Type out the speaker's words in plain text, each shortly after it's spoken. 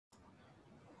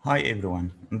Hi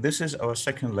everyone. This is our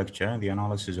second lecture, the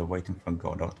analysis of waiting for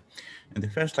Godot. In the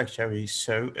first lecture, we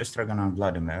saw Estragon and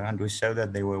Vladimir, and we saw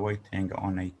that they were waiting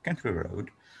on a country road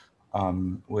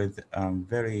with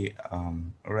very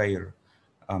rare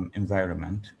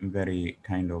environment, very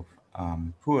kind of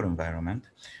poor environment.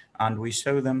 And we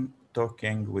saw them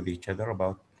talking with each other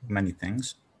about many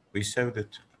things. We saw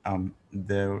that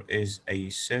there is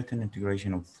a certain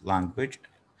integration of language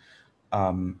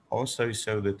also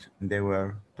so that they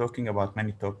were talking about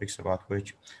many topics about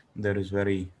which there is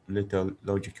very little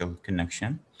logical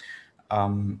connection.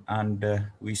 And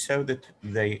we saw that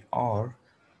they are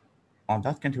on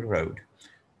that country road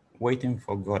waiting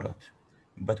for Godot.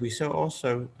 But we saw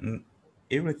also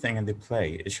everything in the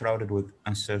play is shrouded with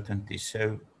uncertainty.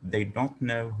 So they don't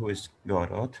know who is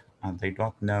Godot and they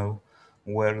don't know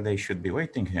where they should be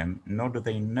waiting him, nor do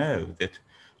they know that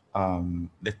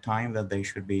the time that they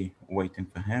should be waiting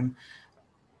for him.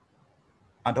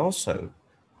 And also,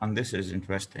 and this is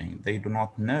interesting, they do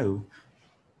not know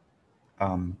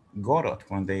Godot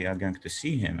when they are going to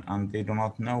see him, and they do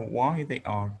not know why they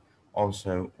are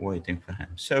also waiting for him.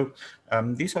 So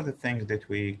these are the things that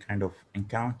we kind of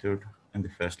encountered in the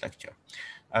first lecture.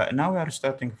 Now we are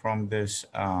starting from this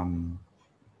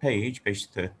page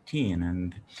 13,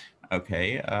 and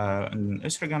okay, and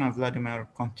Isragan and Vladimir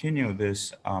continue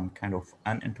this kind of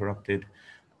uninterrupted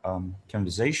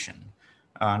conversation.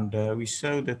 And we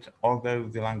saw that although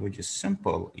the language is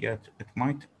simple, yet it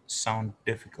might sound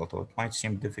difficult or it might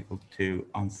seem difficult to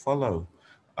follow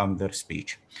their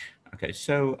speech. Okay,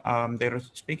 so they're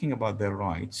speaking about their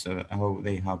rights, how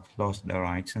they have lost their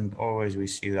rights, and always we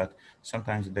see that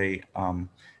sometimes they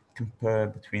compare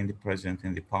between the present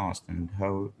and the past and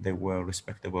how they were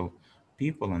respectable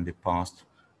people in the past,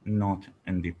 not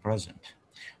in the present.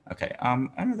 Okay,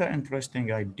 another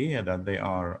interesting idea that they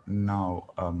are now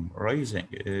raising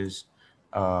is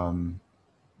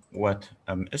what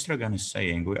Estragon is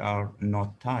saying. We are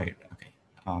not tired. Okay,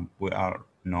 we are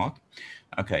not.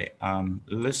 Okay,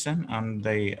 listen, and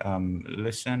they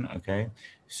listen. Okay,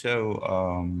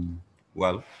 so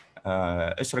well,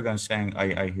 Estragon saying,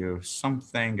 I hear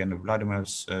something, and Vladimir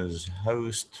says,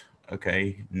 host.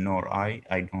 Okay, nor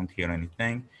I don't hear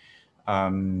anything.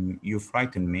 You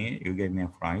frightened me. You gave me a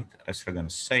fright. Estragon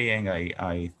is saying,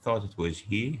 I thought it was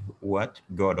he. What?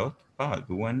 Godot? Ah,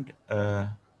 the wind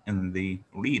in the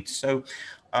reeds. So,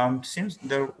 seems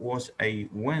there was a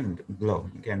wind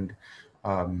blowing, and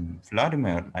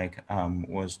Vladimir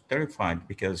was terrified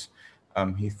because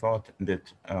he thought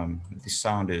that the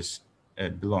sound is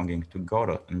belonging to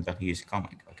Godot and that he is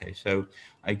coming. Okay, so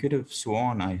I could have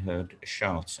sworn I heard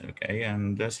shouts. Okay,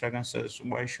 and Sragan says,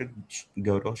 why should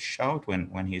Godot shout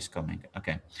when he's coming?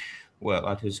 Okay, well,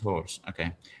 at his horse.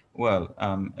 Okay, well,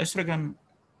 Estragan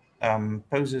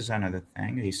poses another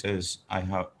thing. He says,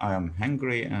 I am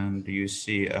hungry, and you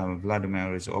see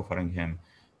Vladimir is offering him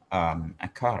a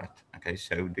carrot. Okay,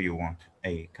 so do you want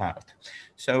a carrot?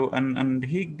 So, and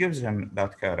he gives him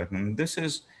that carrot. And this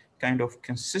is kind of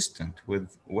consistent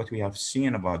with what we have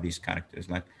seen about these characters.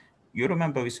 Like, you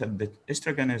remember we said that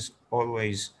Estragan is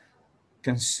always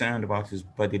concerned about his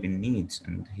bodily needs,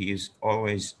 and he is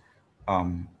always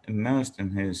immersed in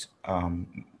his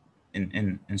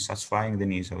in satisfying the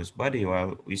needs of his body,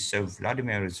 while we say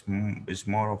Vladimir is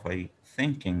more of a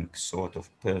thinking sort of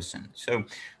person. So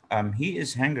he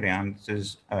is hungry, and it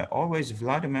is always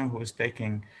Vladimir who is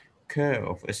taking care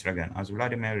of Estragan, as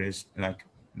Vladimir is like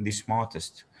the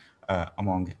smartest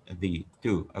among the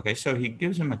two. Okay, so he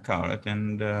gives him a carrot,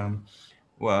 and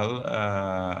well,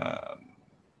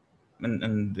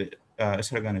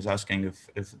 Sergen is asking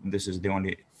if this is the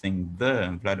only thing there.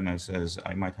 And Vladimir says,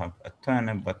 I might have a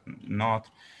turnip, but not.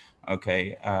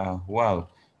 Okay,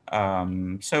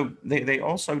 so they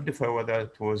also differ whether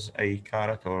it was a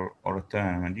carrot or a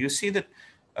turnip. And you see that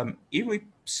every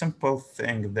simple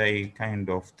thing they kind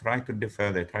of try to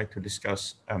differ, they try to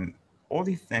discuss all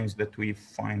the things that we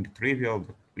find trivial,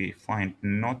 that we find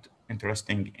not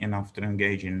interesting enough to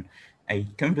engage in a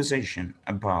conversation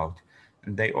about,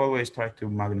 they always try to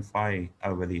magnify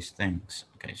over these things.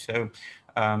 Okay, so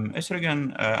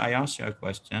Esragan, I asked you a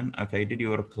question. Okay, did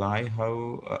you reply?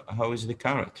 How is the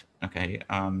carrot? Okay,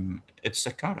 it's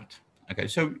a carrot. Okay,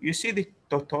 so you see the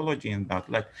tautology in that,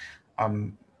 like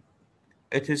um,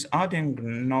 it is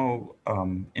adding no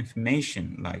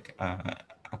information. Like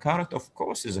a carrot, of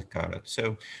course, is a carrot.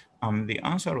 So the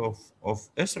answer of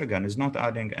Esragan is not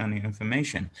adding any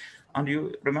information. And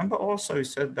you remember also he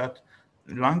said that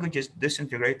language is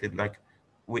disintegrated. Like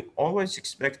we always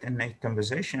expect in a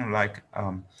conversation, like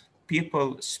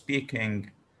people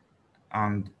speaking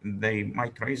and they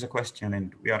might raise a question,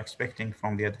 and we are expecting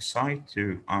from the other side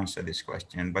to answer this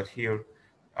question. But here,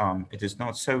 it is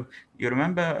not. So you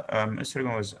remember, Mr.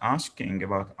 was asking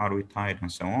about are we tied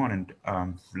and so on, and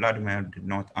Vladimir did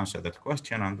not answer that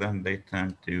question, and then they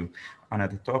turned to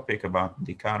another topic about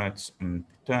the carrots and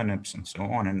turnips and so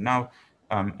on. And now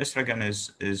Estrogen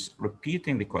is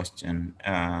repeating the question.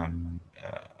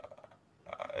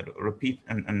 Repeat,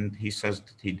 and he says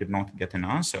that he did not get an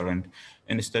answer, and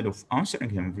instead of answering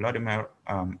him, Vladimir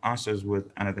answers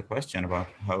with another question about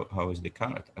how is the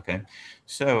carrot. Okay,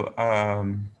 so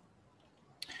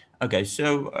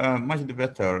much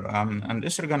better. And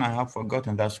Isragan, I have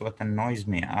forgotten. That's what annoys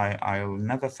me. I'll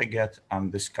never forget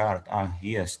this card. Ah,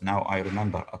 yes, now I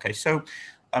remember. Okay, so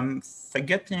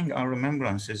forgetting our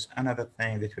remembrance is another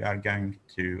thing that we are going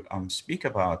to speak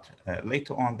about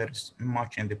later on. There's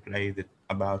much in the play that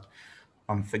about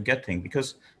forgetting,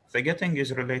 because forgetting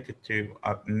is related to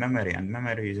memory, and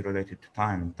memory is related to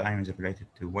time, and time is related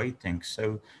to waiting.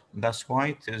 So that's why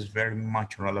it is very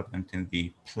much relevant in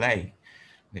the play.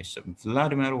 Okay, so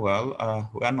Vladimir, well,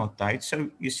 we are not tied. So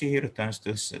you see, he returns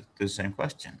to the same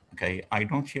question. Okay, I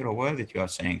don't hear a word that you are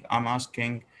saying. I'm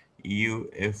asking you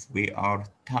if we are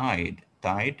tied.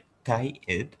 Tied? Tie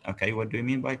it. Okay, what do you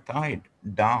mean by tied?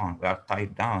 Down. We are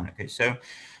tied down. Okay, so,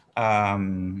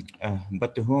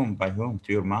 but to whom? By whom?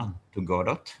 To your man, to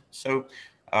Godot. So,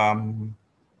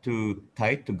 to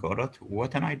tie to Godot,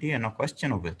 what an idea, no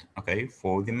question of it. Okay,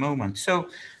 for the moment. So,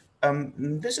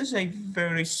 this is a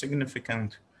very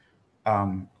significant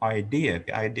idea,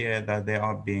 the idea that they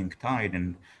are being tied.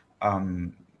 And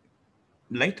um,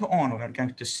 later on, we are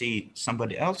going to see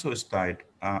somebody else who is tied,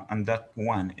 and that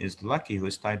one is Lucky, who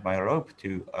is tied by a rope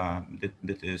to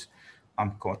that is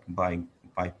caught by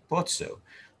Pozzo.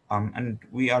 And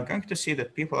we are going to see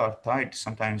that people are tied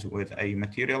sometimes with a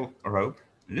material rope,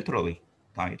 literally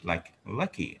tied like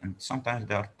Lucky, and sometimes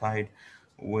they are tied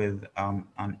with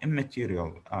an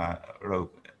immaterial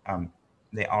rope.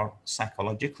 They are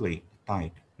psychologically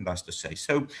tied, that's to say.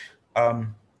 So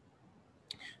um,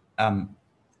 um,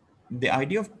 the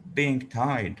idea of being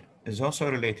tied is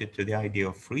also related to the idea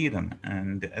of freedom.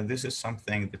 And this is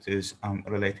something that is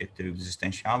related to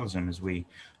existentialism, as we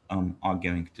are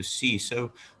going to see.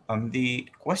 So the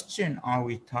question, are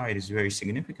we tied, is very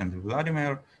significant.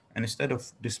 Vladimir, instead of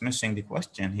dismissing the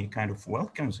question, he kind of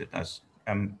welcomes it as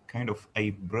kind of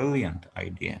a brilliant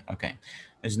idea. Okay.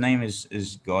 His name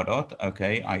is Godot.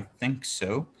 Okay. I think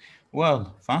so.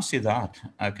 Well, fancy that.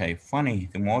 Okay, funny.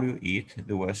 The more you eat,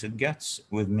 the worse it gets.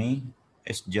 With me,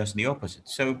 it's just the opposite.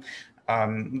 So,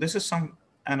 this is some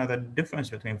another difference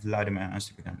between Vladimir and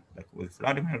Stefan. Like with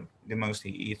Vladimir, the most he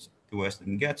eats, the worse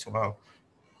it gets. Well,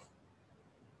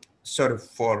 sort of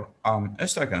for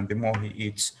Estrakhan, the more he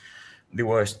eats, the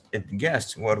worse it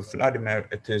gets. While Vladimir,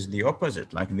 it is the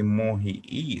opposite. Like the more he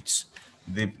eats,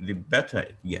 the better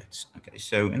it gets. Okay,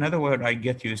 so in other words, I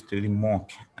get used to the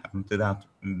mock, to that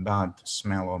bad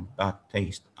smell or bad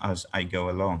taste as I go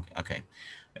along. Okay,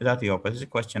 that the opposite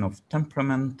question of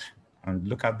temperament, and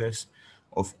look at this,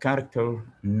 of character,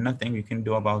 nothing you can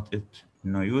do about it.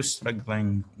 No use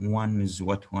struggling. One is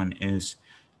what one is.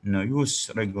 No use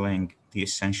struggling. The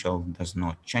essential does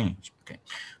not change. Okay,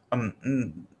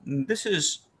 this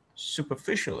is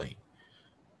superficially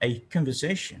a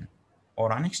conversation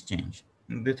or an exchange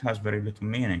that has very little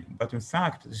meaning, but in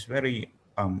fact, it's very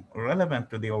relevant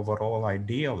to the overall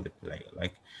idea of the play.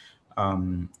 Like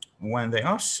um, when they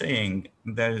are saying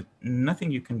there's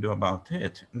nothing you can do about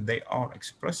it, they are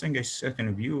expressing a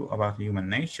certain view about human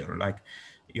nature. Like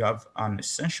you have an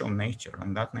essential nature,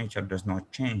 and that nature does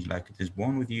not change. Like it is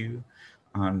born with you,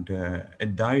 and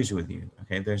it dies with you.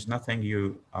 Okay, there's nothing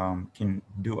you can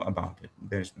do about it.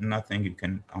 There's nothing you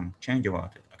can change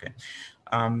about it. Okay,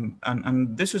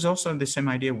 and this is also the same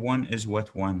idea. One is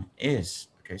what one is.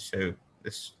 Okay, so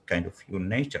this kind of your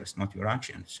nature. It's not your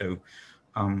action. So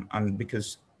and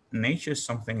because nature is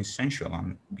something essential,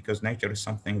 and because nature is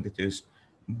something that is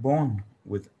born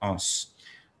with us,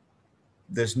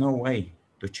 there's no way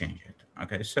to change it.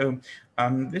 Okay, so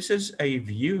this is a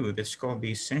view that's called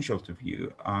the essential to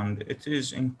view, and it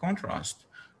is in contrast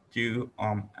to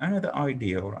another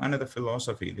idea or another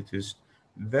philosophy that is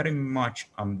very much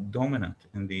dominant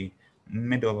in the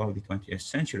middle of the 20th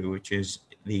century, which is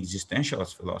the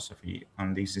existentialist philosophy.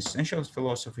 And the existentialist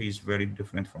philosophy is very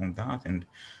different from that. And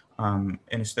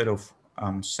instead of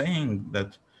saying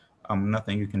that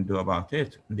nothing you can do about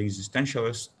it, the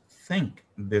existentialists think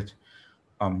that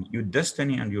your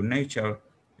destiny and your nature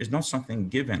is not something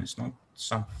given, it's not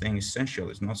something essential,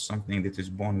 it's not something that is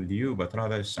born with you, but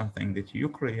rather something that you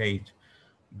create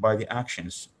by the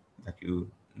actions that you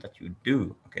that you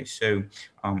do. Okay, so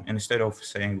instead of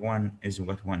saying one is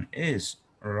what one is,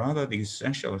 rather the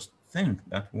essentialists think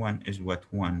that one is what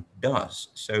one does.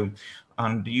 So,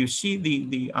 and you see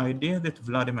the idea that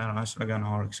Vladimir and Astrogan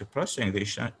are expressing,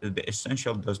 the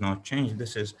essential does not change.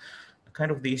 This is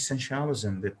kind of the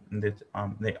essentialism that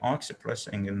they are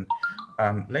expressing.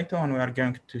 And later on, we are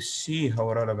going to see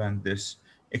how relevant this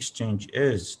exchange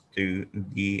is to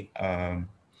the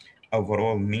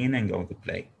overall meaning of the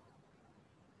play.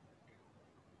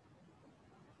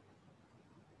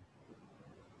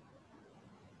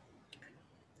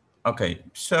 Okay,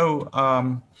 so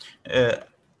uh,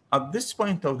 at this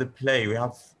point of the play, we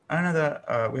have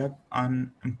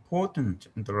an important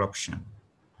interruption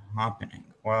happening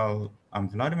while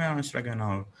Vladimir and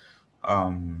Stragan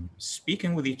are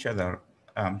speaking with each other.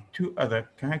 Two other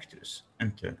characters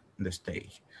enter the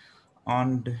stage,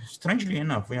 and strangely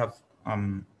enough, we have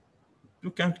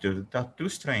two characters that are too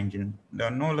strange, and they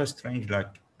are no less strange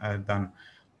than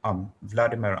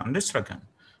Vladimir and Listragan.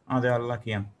 And they are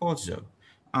Lucky and Pozzo.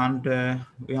 And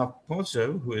we have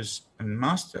Pozzo, who is a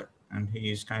master, and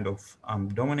he is kind of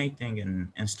dominating and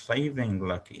enslaving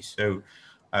Lucky. So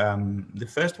the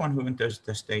first one who enters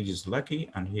the stage is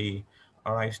Lucky, and he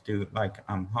arrives to like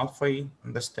halfway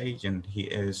on the stage, and he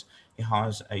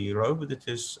has a rope that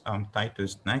is tied to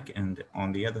his neck, and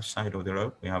on the other side of the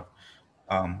rope we have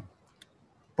um,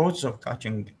 both of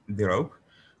catching the rope.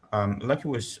 Lucky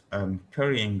was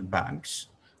carrying bags,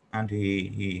 and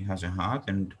he has a hat,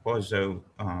 and Bozo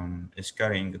is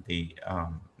carrying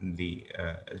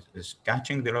is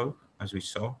catching the rope as we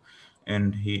saw,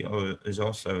 and he is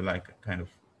also like kind of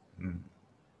mm,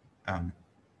 um,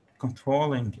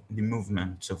 controlling the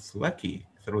movements of Lucky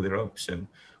through the rope. So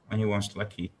when he wants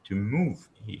Lucky to move,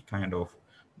 he kind of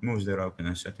moves the rope in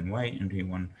a certain way, and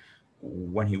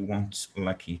when he wants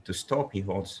Lucky to stop, he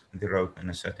holds the rope in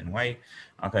a certain way.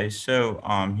 Okay, so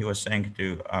he was saying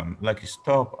to Lucky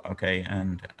stop. Okay,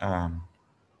 and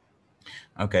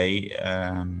okay,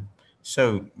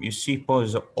 so you see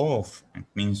pose off, it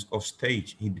means off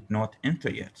stage. He did not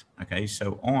enter yet. Okay,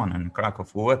 so on and crack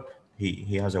of whip.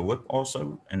 He has a whip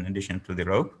also in addition to the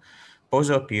rope.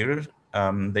 Pose appears.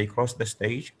 They cross the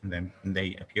stage, and then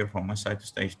they appear from one side of the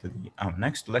stage to the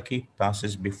next. Lucky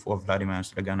passes before Vladimir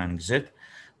Astragan and exit.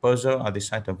 Pozo at the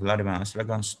sight of Vladimir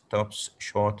Astragan stops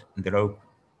short. The rope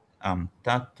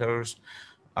tatters.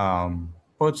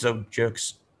 Pozo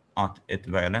jerks at it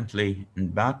violently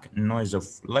and back. Noise of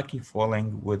Lucky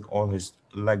falling with all his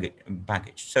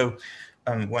baggage. So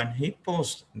when he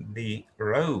pulls the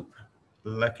rope,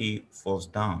 Lucky falls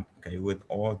down, okay, with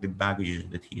all the baggage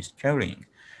that he is carrying.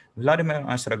 Vladimir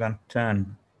Astragan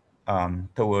turned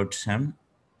towards him,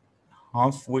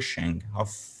 half wishing, half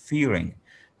fearing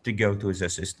to go to his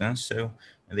assistance. So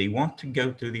they want to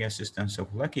go to the assistance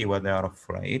of Lucky, but they are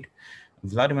afraid.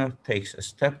 Vladimir takes a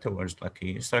step towards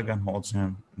Lucky. Stragan holds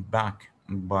him back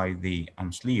by the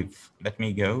sleeve. Let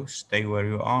me go. Stay where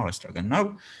you are, Stragan.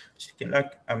 No,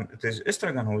 it is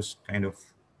Stragan who's kind of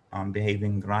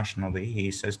behaving rationally.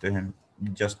 He says to him,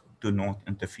 just do not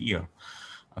interfere.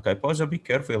 Okay, Pozo, be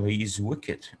careful. He is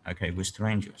wicked. Okay, with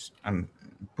strangers.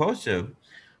 Pozo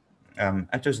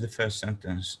utters the first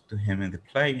sentence to him in the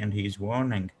play, and he's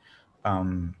warning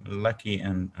Lucky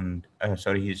and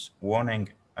sorry, he's warning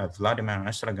Vladimir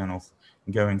Estraganov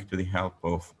going to the help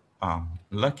of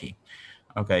Lucky.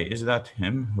 Okay, is that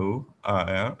him who?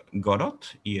 Godot?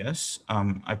 Yes.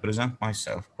 I present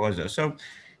myself, Pozzo. So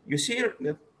you see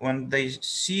that when they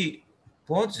see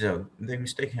Pozzo, they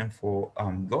mistake him for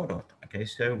Godot. Okay,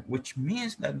 so which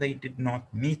means that they did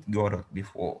not meet Godot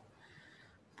before.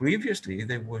 Previously,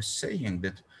 they were saying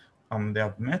that they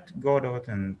have met Godot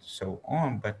and so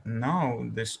on, but now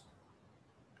this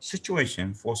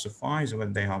situation falsifies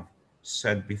what they have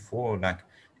said before. Like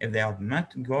if they have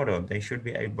met Godot, they should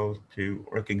be able to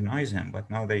recognize him, but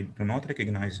now they do not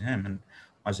recognize him, and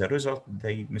as a result,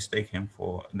 they mistake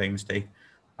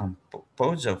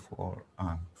Pozo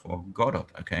for Godot.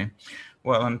 Okay,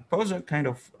 well, and Pozo kind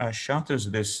of shatters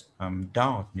this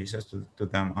doubt. He says to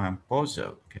them, "I am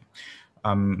Pozo." Okay,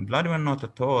 Vladimir, not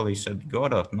at all. He said,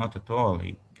 Godot, not at all.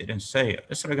 He didn't say,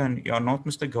 Isragan, you are not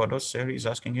Mr. Godot, sir. He's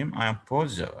asking him, I am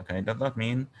Pozzo. Okay, does that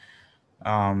mean,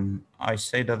 I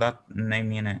say that name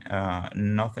mean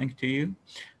nothing to you?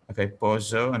 Okay,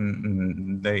 Pozzo,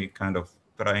 and they kind of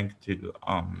trying to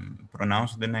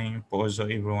pronounce the name Pozzo.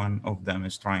 Every one of them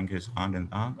is trying his hand in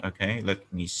that. Okay,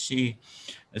 let me see.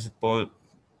 Is it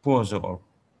Pozzo or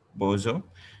Bozo?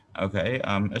 Okay,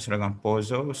 Esragan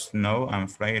Pozo, no, I'm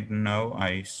afraid no.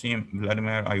 I see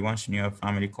Vladimir, I once knew a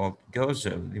family called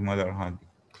Gozo. The mother had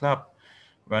a club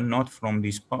but not from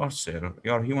these parts, sir.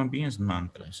 You are human beings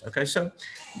nonetheless. Okay, so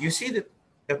you see that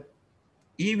uh,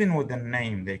 even with a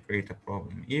name, they create a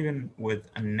problem. Even with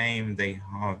a name, they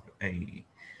have a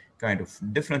kind of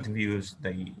different views.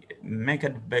 They make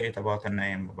a debate about a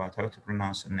name, about how to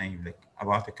pronounce a name, like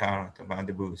about the carrot, about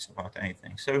the boots, about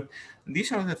anything. So these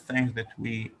are the things that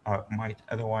we might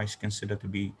otherwise consider to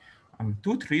be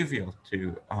too trivial to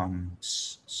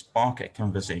spark a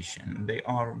conversation. They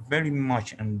are very much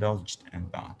indulged in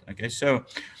that. Okay, so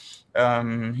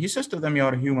he says to them, "You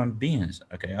are human beings."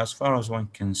 Okay, as far as one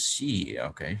can see.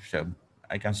 Okay, so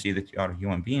I can see that you are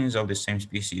human beings of the same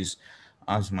species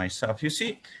as myself. You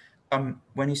see,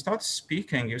 when he starts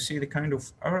speaking, you see the kind of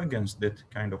arrogance that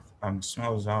kind of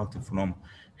smells out from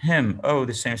him. Oh,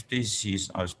 the same species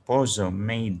as Pozo,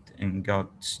 made in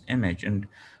God's image.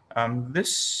 And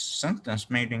this sentence,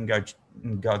 made in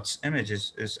God's image,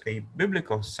 is a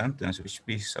biblical sentence which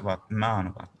speaks about man,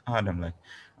 about Adam. Like,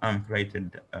 I'm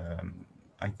created,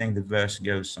 I think the verse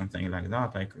goes something like that: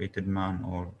 I created man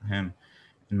or him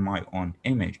in my own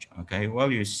image. Okay,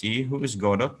 well, you see, who is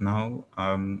Godot now?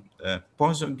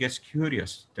 Pozo gets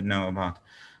curious to know about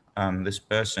this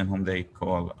person whom they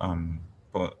call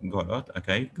Godot.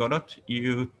 Okay, Godot,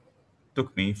 you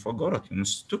took me for Godot. You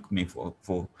mistook me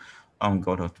for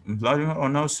Godot. Vladimir, oh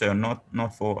no, sir, not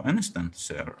for an instant,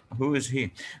 sir. Who is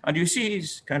he? And you see,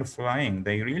 he's kind of flying.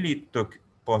 They really took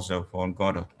Pozo for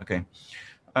Godot. Okay.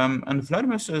 And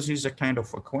Vladimir says he's a kind of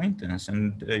acquaintance.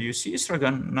 And you see,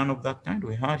 Istragan, none of that kind.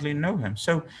 We hardly know him.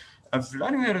 So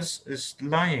Vladimir is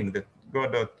lying that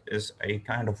Godot is a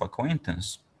kind of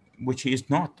acquaintance, which he is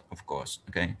not, of course.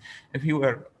 Okay. If he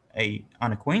were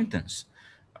an acquaintance,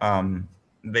 um,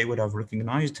 they would have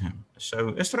recognized him. So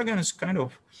Estragan is kind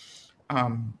of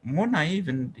more naive,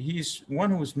 and he's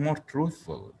one who is more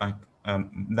truthful, like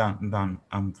than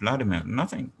Vladimir.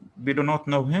 Nothing. We do not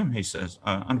know him, he says.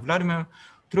 And Vladimir,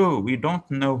 true, we don't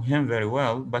know him very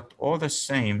well, but all the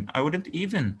same, I wouldn't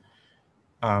even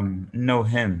know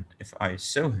him if I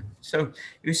saw him. So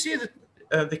you see that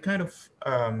the kind of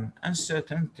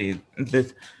uncertainty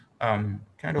that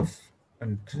kind of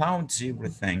clouds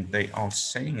everything they are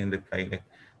saying in the play. Like,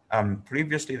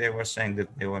 previously, they were saying that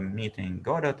they were meeting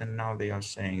Godot, and now they are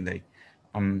saying they,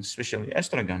 especially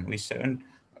Estragan, we said,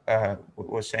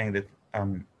 was saying that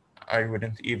I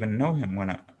wouldn't even know him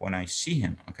when I see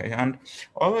him. Okay, and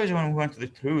always when we want the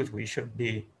truth, we should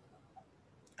be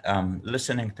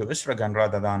listening to Estragan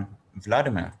rather than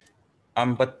Vladimir.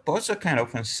 But Posa kind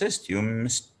of insists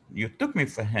you took me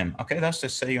for him. Okay, that's to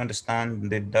say you understand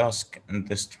the dusk and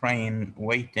the strain,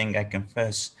 waiting, I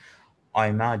confess, I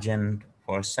imagined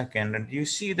for a second. And you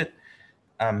see that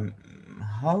um,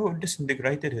 how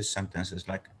disintegrated his sentence is.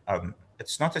 Like,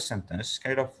 it's not a sentence, it's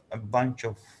kind of a bunch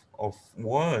of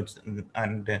words.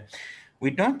 And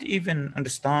we don't even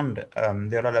understand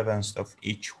the relevance of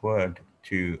each word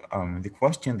to the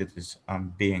question that is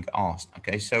being asked.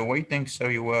 Okay, so waiting, so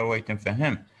you were waiting for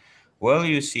him. Well,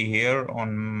 you see here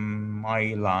on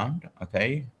my land,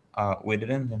 okay, we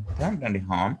didn't intend any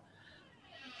harm.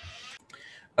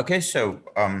 Okay, so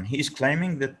he's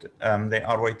claiming that they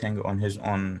are waiting on his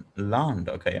own land,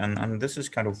 okay, and this is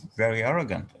kind of very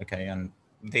arrogant, okay, and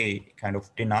they kind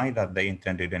of deny that they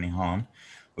intended any harm.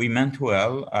 We meant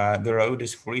well, the road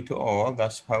is free to all,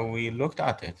 that's how we looked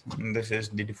at it. And this is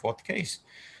the default case.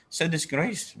 It's a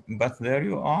disgrace, but there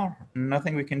you are,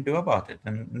 nothing we can do about it.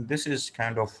 And this is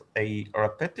kind of a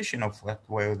repetition of what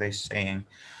were they saying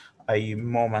a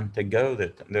moment ago,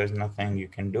 that there's nothing you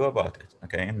can do about it.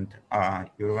 Okay, and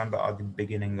you remember at the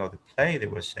beginning of the play they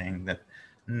were saying that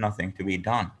nothing to be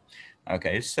done.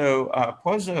 Okay, so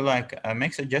Pozo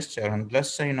makes a gesture, and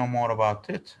let's say no more about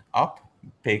it. Up,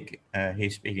 pig.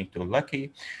 He's speaking to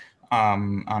Lucky,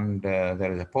 and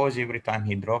there is a pause. Every time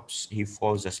he drops, he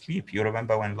falls asleep. You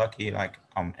remember when Lucky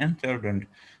entered and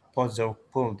Pozo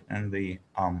pulled in the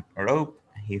rope,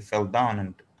 he fell down,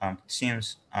 and it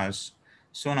seems as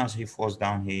soon as he falls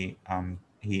down, he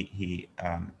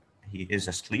is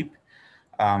asleep.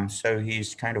 So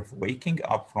he's kind of waking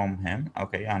up from him.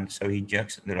 Okay, and so he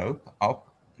jerks the rope up,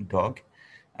 dog.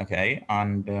 Okay,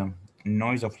 and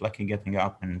noise of Lucky getting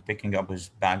up and picking up his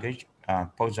baggage.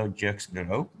 Pozo jerks the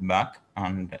rope back,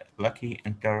 and Lucky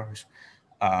enters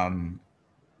um,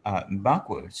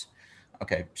 backwards.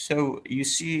 Okay, so you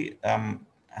see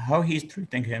how he's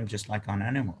treating him just like an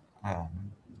animal,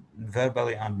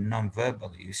 verbally and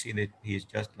non-verbally. You see that he's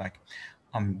just like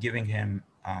giving him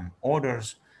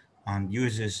orders, and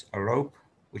uses a rope,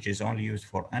 which is only used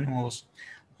for animals.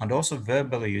 And also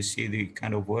verbally, you see the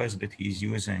kind of words that he's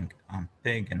using,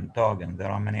 pig and dog, and there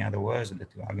are many other words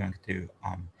that we are going to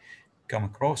come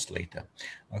across later.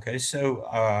 Okay, so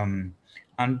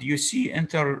And you see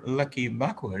enter Lucky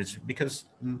backwards because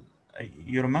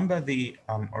you remember the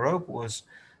rope was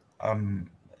um,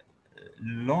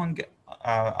 long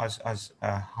as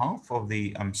half of the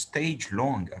stage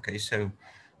long. Okay, so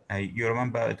you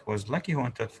remember it was Lucky who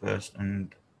entered first,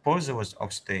 and Pozo was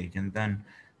off stage, and then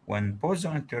when Pozo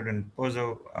entered and Pozo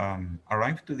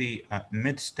arrived to the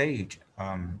mid stage,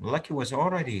 Lucky was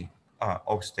already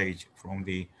off stage from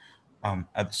the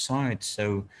at the side. So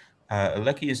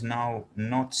Lucky is now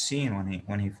not seen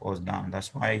when he falls down.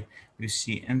 That's why you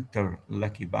see enter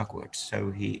Lucky backwards.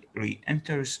 So he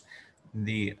re-enters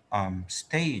the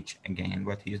stage again,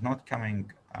 but he's not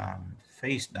coming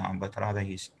face down, but rather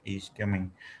he's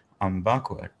coming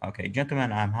backward. Okay,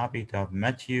 gentlemen, I'm happy to have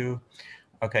met you.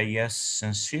 Okay, yes,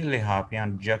 sincerely happy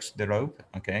and jacks the rope.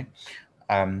 Okay,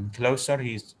 closer.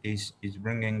 He's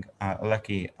bringing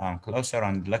Lucky closer,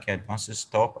 and Lucky advances.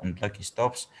 Stop, and Lucky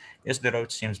stops. Yes, the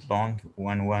road seems long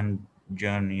when one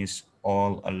journeys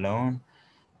all alone.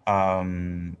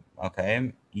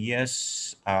 Okay.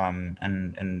 Yes.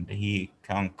 And he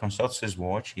consults his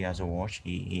watch. He has a watch.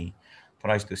 He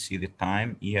tries to see the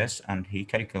time. Yes, and he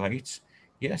calculates.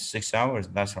 Yes, 6 hours.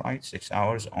 That's right. 6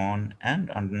 hours on end,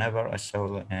 and never a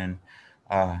soul in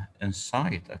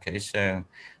sight. Okay. So,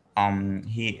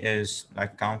 he is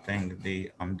like counting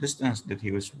the distance that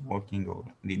he was walking, or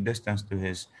the distance to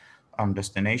his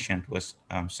destination. It was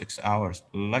 6 hours.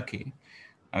 Lucky.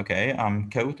 Okay,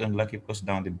 coat, and Lucky puts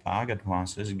down the bag,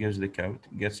 advances, gives the coat,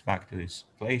 gets back to his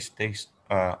place, takes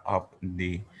up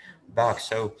the bag.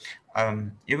 So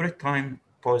every time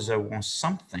Poser wants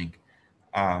something,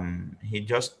 he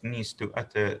just needs to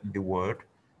utter the word.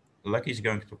 Lucky is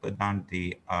going to put down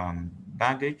the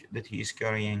baggage that he is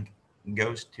carrying,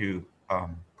 goes to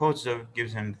Poser,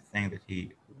 gives him the thing that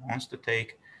he wants to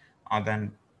take, and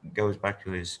then goes back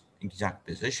to his exact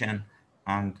position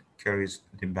and carries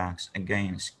the bags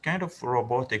again. It's kind of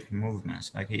robotic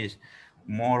movements, like he's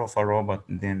more of a robot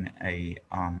than a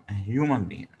human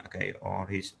being, okay, or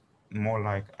he's more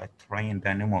like a trained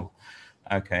animal,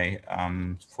 okay,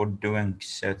 for doing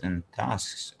certain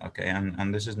tasks, okay,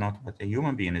 and this is not what a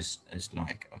human being is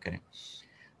like, okay.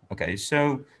 Okay,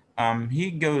 so he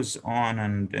goes on,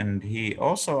 and he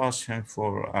also asks him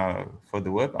for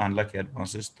the whip, and Lucky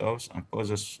advances, stops, and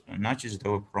poses, snatches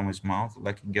the whip from his mouth.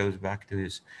 Lucky goes back to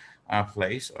his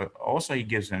place. Also, he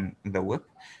gives him the whip,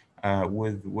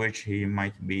 with which he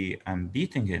might be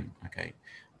beating him. Okay.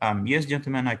 Yes,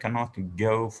 gentlemen, I cannot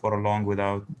go for long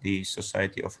without the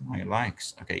society of my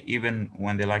likes. Okay, even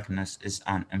when the likeness is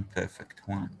an imperfect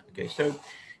one. Okay, so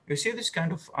you see this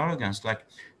kind of arrogance, like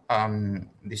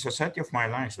the society of my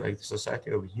life, like the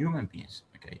society of human beings.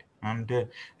 Okay, and it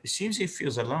seems he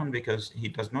feels alone because he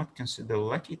does not consider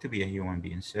Lucky to be a human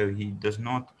being. So he does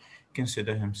not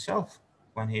consider himself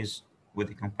when he's with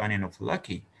the companion of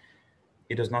Lucky.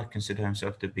 He does not consider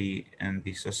himself to be in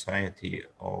the society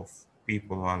of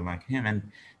people who are like him.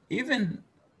 And even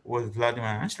with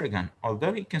Vladimir Astragan,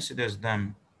 although he considers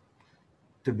them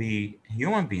to be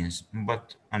human beings,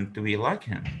 but and to be like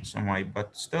him in some way,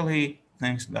 but still he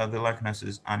thinks that the likeness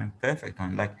is an imperfect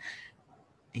one. Like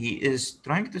he is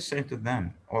trying to say to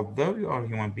them, although you are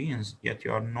human beings, yet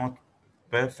you are not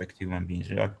perfect human beings.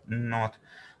 You are not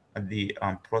the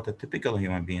prototypical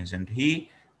human beings, and he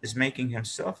is making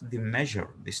himself the measure,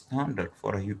 the standard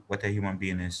for what a human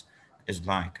being is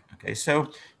like. Okay,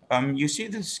 so you see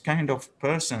this kind of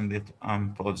person that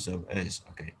Polzov is.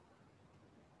 Okay,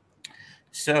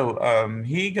 so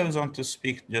he goes on to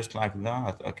speak just like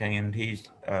that, okay, and he's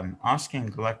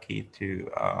asking Lucky to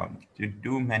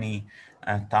do many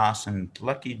tasks, and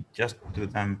Lucky just do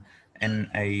them in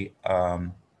a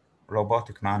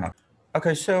robotic manner.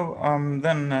 Okay, so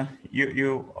then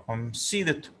you see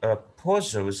that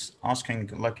Pozo was asking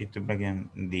Lucky to bring in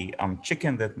the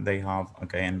chicken that they have,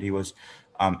 okay, and he was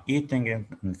eating it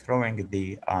and throwing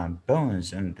the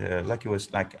bones, and Lucky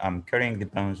was like carrying the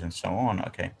bones and so on,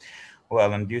 okay.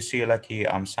 Well, and you see Lucky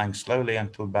sang slowly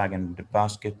until bag and the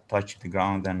basket touch the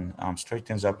ground, and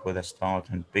straightens up with a start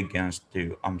and begins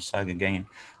to sag again,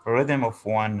 a rhythm of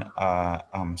one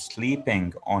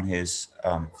sleeping on his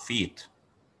feet.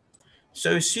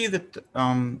 So you see that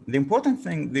the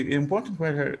important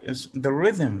word here is the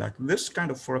rhythm, like this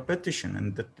kind of repetition,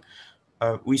 and that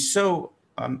we saw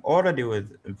already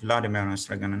with Vladimir and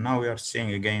Stragan, and now we are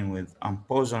seeing again with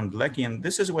Pozo and Lecky, and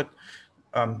this is what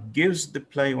gives the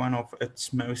play one of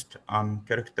its most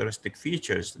characteristic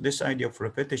features. This idea of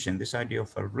repetition, this idea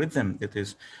of a rhythm that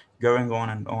is going on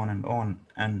and on and on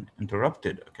and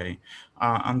interrupted. Okay,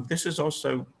 and this is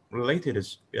also related,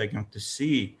 as we are going to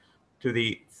see, to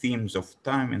the themes of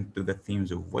time into the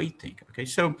themes of waiting. Okay,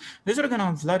 so Hezargan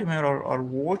and Vladimir are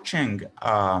watching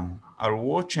um,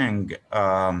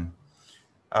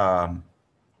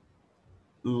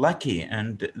 Lucky,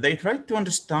 and they try to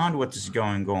understand what is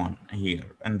going on here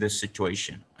in this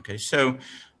situation. Okay, so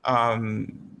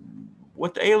um,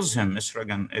 what ails him,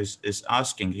 Isragan is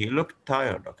asking. He looked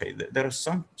tired. Okay, there is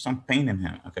some pain in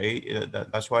him. Okay,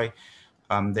 that's why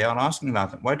they are asking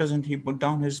that. Why doesn't he put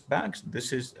down his bags?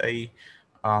 This is a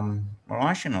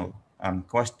rational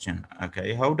question.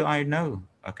 Okay, how do I know?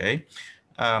 Okay,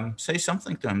 say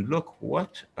something to him. Look,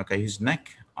 what? Okay, his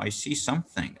neck. I see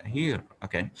something here.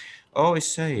 Okay. Oh, I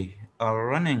say, a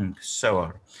running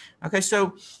sore. Okay,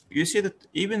 so you see that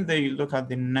even they look at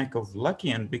the neck of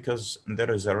Lucky, and because there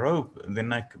is a rope, the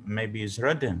neck maybe is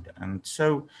reddened, and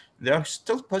so they are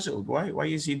still puzzled. Why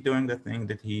is he doing the thing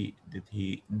that he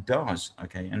does?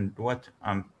 Okay, and what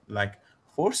like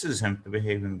forces him to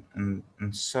behave in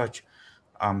such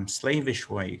slavish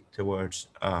way towards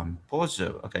Pozzo.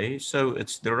 Okay, so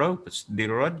it's the rope, it's the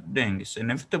rodding, it's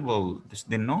inevitable, it's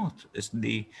the knot, it's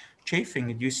the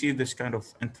chafing. You see this kind of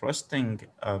interesting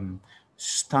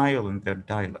style in their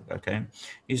dialogue. Okay,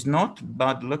 he's not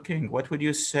bad looking. What would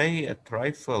you say? A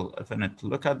trifle, Infinite.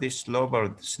 Look at this lover,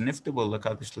 this inevitable. Look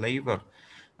at this labor.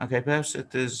 Okay, perhaps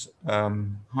it is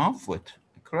half-wit,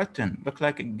 cretin, look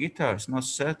like a guitar, it's not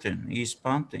certain, he's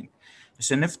panting. It's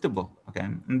inevitable, okay?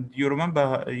 And you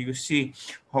remember, you see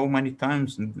how many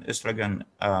times Estragan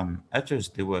utters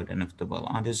the word inevitable,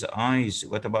 and his eyes,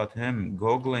 what about him,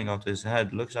 goggling out his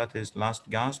head, looks at his last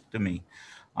gasp to me.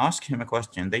 Ask him a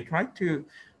question. They try to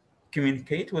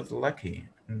communicate with Lucky,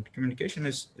 and communication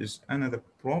is another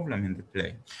problem in the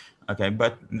play. Okay,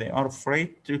 but they are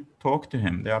afraid to talk to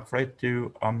him. They are afraid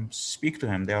to speak to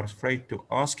him. They are afraid to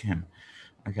ask him.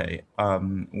 Okay,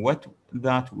 what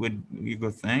that would be a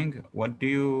good thing? What do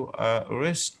you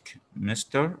risk,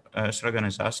 Mister? Sragan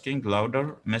is asking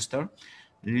louder, Mister.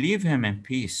 Leave him in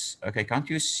peace. Okay, can't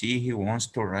you see he wants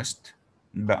to rest?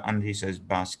 But and he says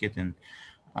basket and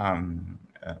um,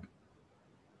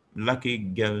 Lucky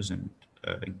goes and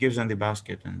gives him the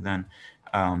basket, and then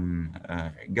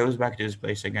goes back to his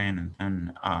place again,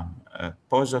 and then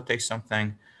Pozo takes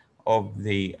something of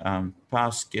the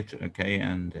basket, okay,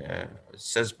 and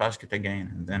says basket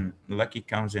again, and then Lucky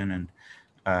comes in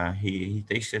and he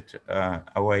takes it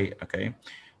away, okay.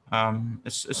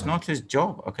 It's not his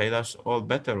job, okay. That's all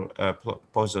better.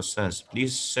 Pozo says,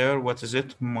 "Please, sir, what is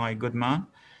it, my good man?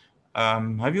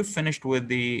 Have you finished with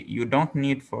the you don't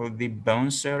need for the bone,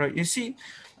 Sarah?" You see,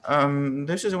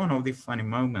 this is one of the funny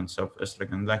moments of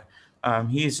Estragan. Like,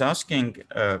 he is asking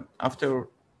after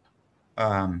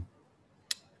um,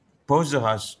 Pozo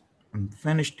has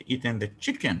finished eating the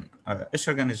chicken.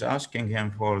 Estragan is asking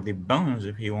him for the bones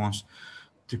if he wants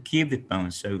to keep the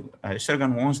bones. So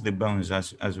Sergan wants the bones,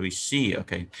 as we see.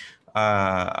 Okay,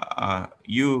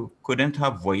 you couldn't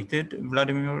have waited.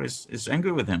 Vladimir is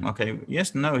angry with him. Okay,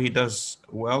 yes, no, he does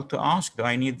well to ask. Do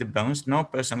I need the bones? No,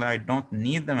 personally, I don't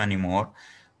need them anymore.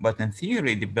 But in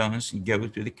theory, the bones go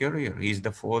to the courier. He's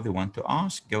therefore the one to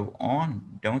ask. Go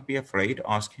on. Don't be afraid.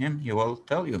 Ask him. He will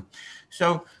tell you.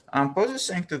 So Pose is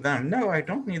saying to them, no, I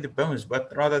don't need the bones,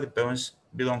 but rather the bones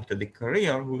belong to the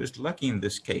courier, who is lucky in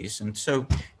this case. And so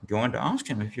go and ask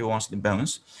him if he wants the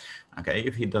bones. Okay,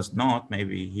 if he does not,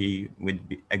 maybe he would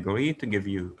agree to give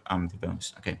you the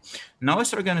bones. Okay, now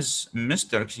Estrogen is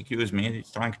Mr. Excuse me,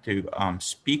 he's trying to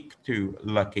speak to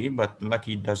Lucky, but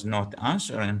Lucky does not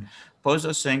answer. And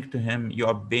Pozo saying to him, you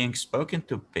are being spoken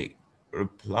to, big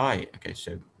reply. Okay,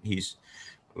 so he's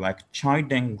like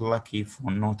chiding Lucky for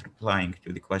not replying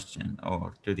to the question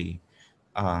or to the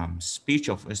speech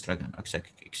of Estragon.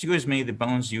 Excuse me, the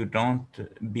bones, you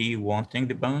don't be wanting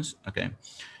the bones? Okay.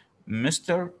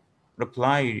 Mr.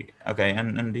 reply, okay,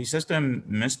 and he says to him,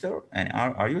 Mr. And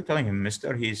are you telling him,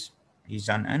 Mr.? He's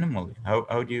an animal.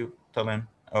 How do you tell him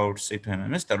or say to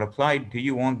him, Mr. reply, do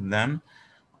you want them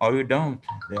or you don't?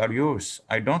 They are yours.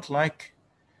 I don't like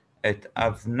it.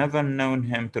 I've never known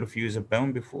him to refuse a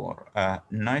bone before.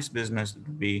 Nice business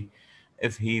would be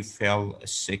if he fell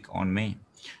sick on me.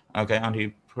 Okay, and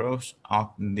he throws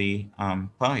out the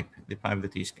pipe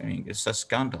that he's carrying. It's a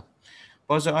scandal.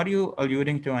 But are you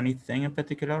alluding to anything in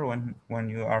particular when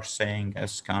you are saying a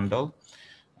scandal?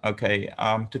 Okay,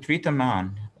 to treat a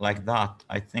man like that,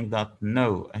 I think that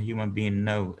no, a human being,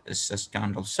 no, is a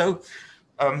scandal. So,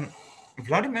 um,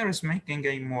 Vladimir is making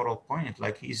a moral point,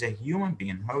 like he's a human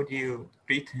being. How do you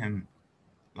treat him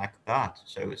like that?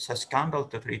 So it's a scandal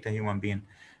to treat a human being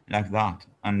like that.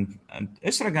 And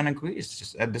Esragan agrees, it's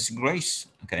just a disgrace.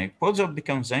 Okay, Pozov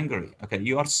becomes angry. Okay,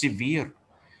 you are severe.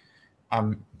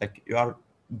 Like you are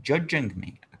judging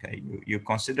me. Okay, you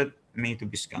consider me to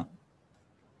be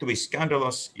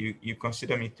scandalous. You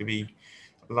consider me to be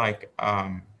like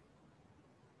um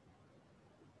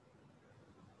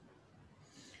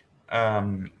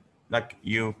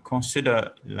you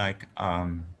consider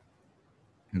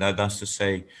that's to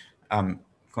say, um,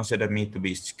 consider me to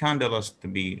be scandalous, to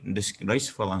be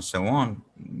disgraceful, and so on.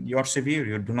 You're severe.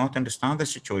 You do not understand the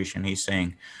situation. He's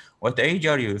saying, what age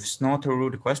are you? If it's not a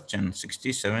rude question,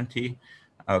 60, 70.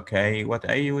 Okay, what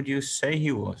age would you say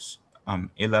he was?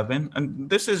 11.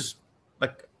 And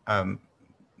like, um,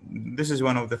 this is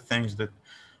one of the things that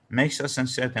makes us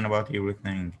uncertain about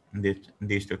everything that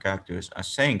these two characters are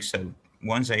saying. So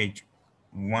one's age,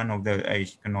 one of their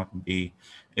age cannot be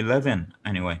 11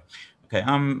 anyway. Okay,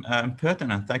 I'm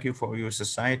pertinent. Thank you for your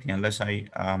society. Unless I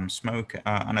smoke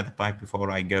another pipe before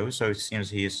I go. So it seems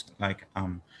he is like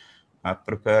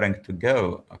preparing to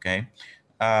go. Okay,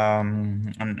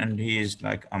 and he is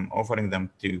like offering them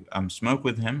to smoke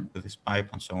with him with his pipe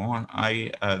and so on.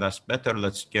 That's better.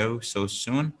 Let's go so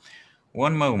soon.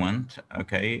 One moment,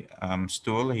 okay.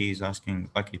 Stool. He's asking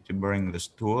Lucky to bring the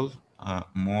stool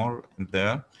more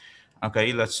there.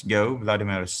 Okay, let's go.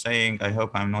 Vladimir is saying, I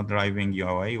hope I'm not driving you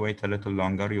away. Wait a little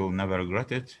longer. You'll never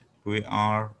regret it. We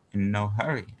are in no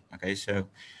hurry. Okay, so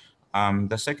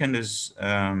the second is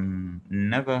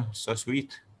never so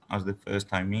sweet as the first,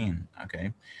 I mean.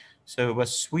 Okay, so but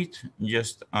sweet,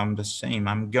 just the same.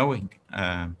 I'm going.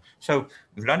 So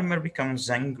Vladimir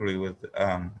becomes angry with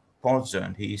Polza,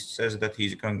 and he says that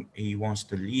he wants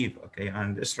to leave. Okay,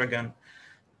 and Istragan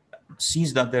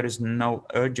sees that there is no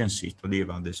urgency to leave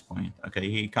at this point. Okay,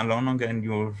 he can no longer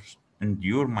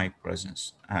endure my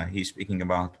presence. He's speaking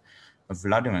about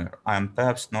Vladimir. I am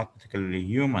perhaps not particularly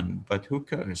human, but who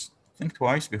cares? Think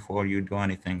twice before you do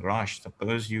anything rash.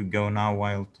 Suppose you go now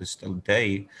while it is still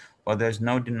day, but there's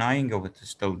no denying of it is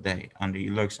still day. And he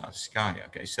looks at the sky.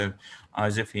 Okay, so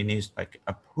as if he needs like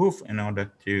a proof in order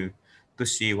to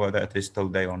see whether it is still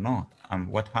day or not.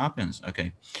 What happens?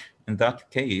 Okay, in that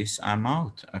case, I'm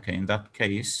out. Okay, in that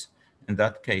case,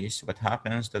 what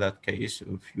happens to that case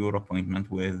of your appointment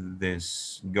with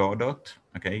this Godot?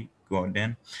 Okay,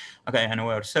 Godin. Okay,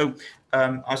 anywhere. So,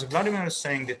 as Vladimir is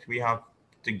saying that we have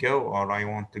to go, or I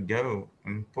want to go,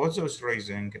 Pozzo is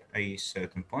raising a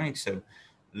certain point. So,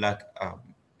 like,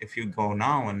 if you go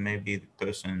now, and maybe the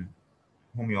person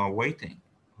whom you are waiting,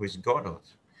 who is Godot,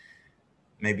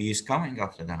 maybe he's coming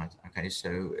after that. Okay,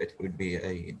 so it would be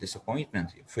a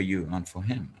disappointment for you and for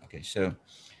him. Okay, so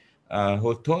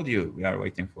who told you we are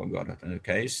waiting for God?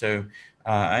 Okay, so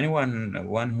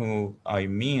one who I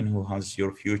mean who has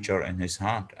your future in his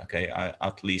hand. Okay,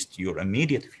 at least your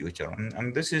immediate future,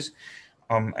 and this is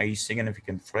a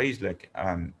significant phrase. Like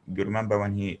you remember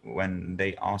when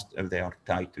they asked if they are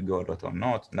tied to God or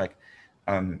not? Like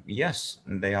yes,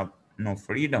 they have no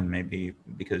freedom, maybe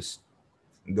because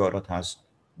God has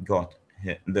got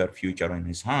their future in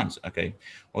his hands. Okay.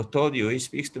 I told you he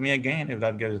speaks to me again. If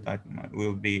that goes, that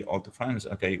will be all the friends.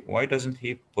 Okay. Why doesn't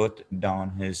he put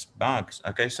down his bags?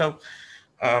 Okay. So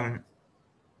um,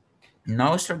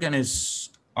 now Sturgeon is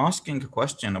asking a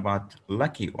question about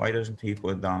Lucky. Why doesn't he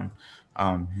put down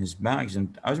his bags?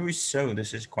 And as we saw,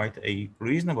 this is quite a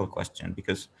reasonable question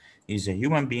because he's a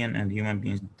human being and human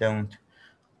beings don't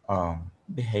um,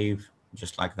 behave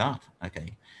just like that.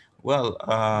 Okay. Well,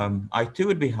 I too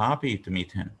would be happy to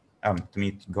meet him, to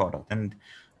meet Godot. And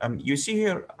you see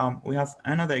here, we have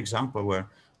another example where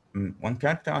one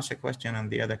character asks a question and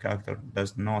the other character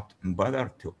does not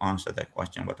bother to answer that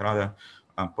question, but rather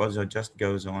Pozzo just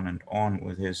goes on and on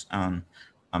with his own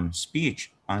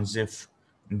speech as if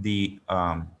the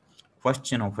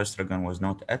question of Estragon was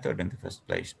not uttered in the first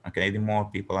place. Okay, the more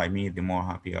people I meet, the more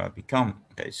happier I become.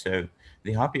 Okay, so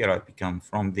the happier I become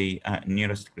from the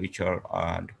nearest creature,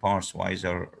 the parts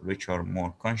wiser, richer,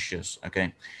 more conscious.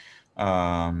 Okay,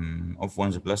 of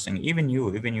one's blessing. Even you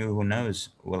who knows,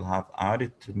 will have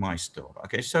added to my store.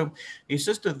 Okay, so he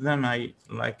says to them, I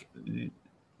like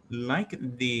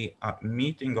the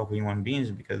meeting of human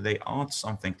beings because they add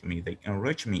something to me. They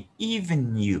enrich me.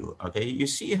 Even you. Okay, you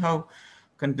see how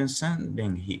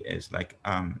condescending he is. Like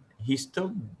he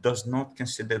still does not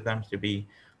consider them to be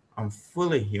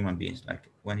fully human beings. Like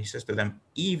when he says to them,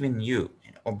 even you,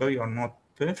 although you are not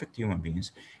perfect human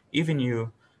beings, even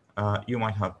you, you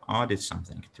might have added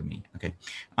something to me. Okay,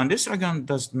 and this again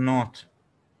does not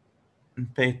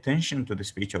pay attention to the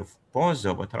speech of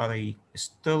Pozzo, but rather he is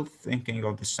still thinking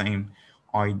of the same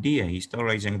idea. He's still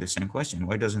raising the same question.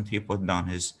 Why doesn't he put down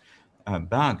his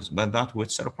bags? But that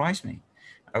would surprise me.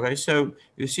 Okay, so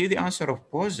you see the answer of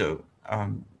Pozzo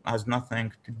has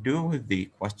nothing to do with the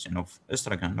question of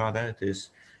Estragan. Rather, it is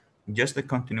just the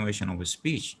continuation of a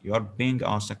speech. You are being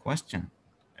asked a question.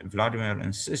 Vladimir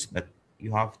insists that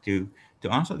you have to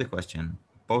answer the question.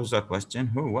 Pose the question.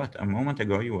 Who? What? A moment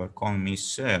ago you were calling me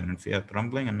sir and fear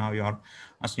trembling, and now you are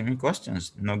asking me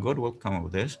questions. No good will come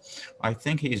of this. I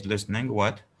think he is listening.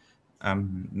 What?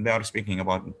 They are speaking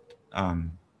about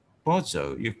um,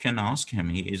 Pozzo. You can ask him.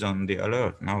 He is on the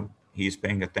alert now. He is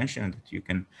paying attention. That you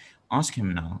can ask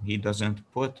him now. He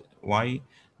doesn't put. Why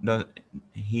does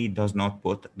he does not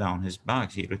put down his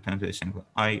bags? He returned to the same.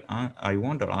 I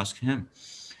wonder. Ask him.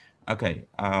 Okay.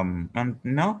 And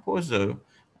now Pozzo,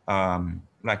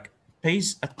 like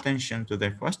pays attention to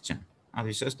their question, and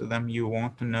he says to them, "You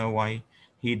want to know why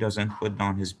he doesn't put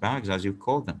down his bags, as you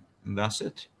call them? That's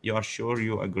it. You are sure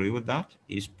you agree with that?"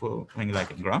 He's pulling like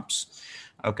a grumps.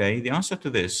 Okay. The answer to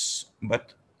this,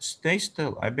 but stay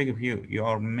still. I beg of you. You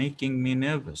are making me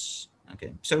nervous.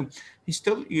 Okay. So he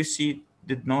still, you see,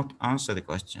 did not answer the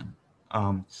question.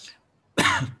 Um,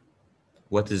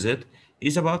 what is it?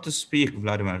 He's about to speak,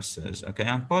 Vladimir says. Okay,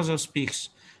 and Pozov speaks.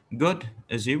 Good.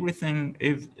 Is everything,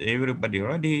 if everybody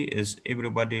ready? Is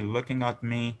everybody looking at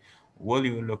me? Will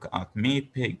you look at me,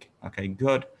 pig? Okay,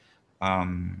 good.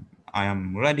 Um, I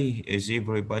am ready. Is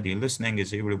everybody listening?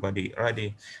 Is everybody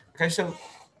ready? Okay, so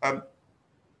um,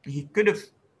 he could have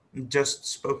just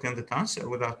spoken the answer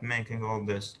without making all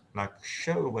this like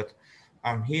show, but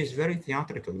he is very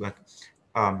theatrical. Like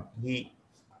he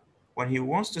when he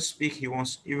wants to speak, he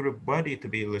wants everybody to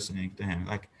be listening to him.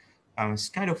 Like, it's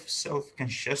kind of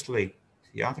self-consciously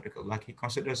theatrical. Like he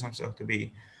considers himself to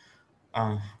be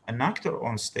uh, an actor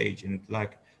on stage, and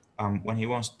like when he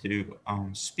wants to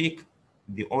speak,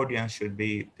 the audience should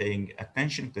be paying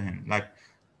attention to him. Like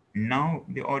now,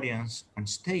 the audience on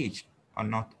stage are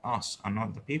not us, are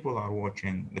not the people who are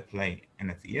watching the play in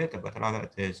a theater, but rather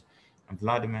it is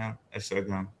Vladimir,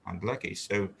 Sergei, and Lucky.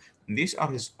 So these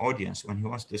are his audience. When he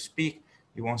wants to speak,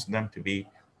 he wants them to be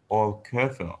all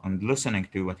careful and listening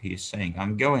to what he is saying.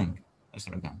 I'm going,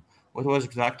 Sergei. What was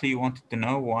exactly you wanted to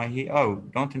know? Why he? Oh,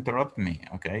 don't interrupt me,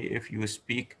 okay? If you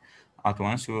speak at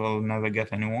once, we will never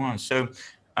get anyone. So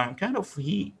kind of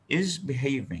he is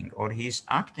behaving or he's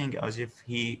acting as if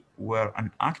he were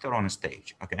an actor on a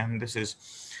stage. Okay, and this is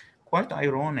quite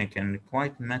ironic and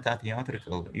quite meta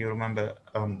theatrical. You remember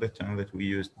the term that we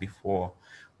used before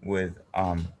with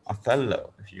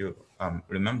Othello, if you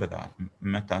remember that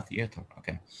meta theater.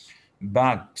 Okay,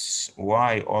 bags.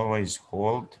 Why always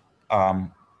hold?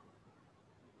 Um,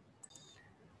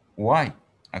 why?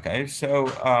 Okay, so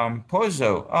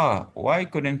Pozzo, why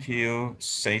couldn't you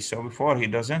say so before? He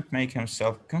doesn't make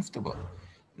himself comfortable.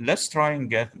 Let's try and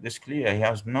get this clear.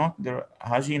 Has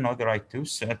he not the right to?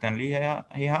 Certainly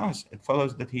he has. It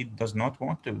follows that he does not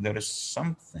want to. There is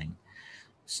something.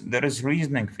 There is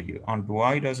reasoning for you. And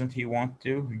why doesn't he want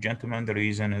to? Gentlemen, the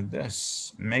reason is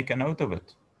this. Make a note of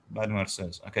it. Vladimir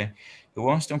says, okay, he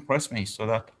wants to impress me so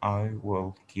that I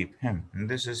will keep him. And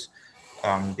this is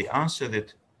the answer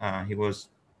that he was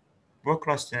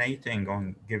procrastinating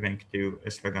on giving to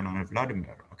Isfahan and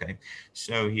Vladimir. Okay,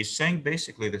 so he's saying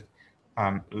basically that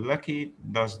Lucky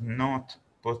does not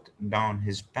put down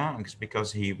his bags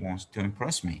because he wants to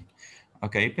impress me.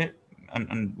 Okay, but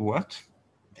and what?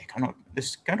 They cannot. This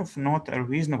is kind of not a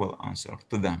reasonable answer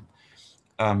to them.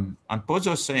 And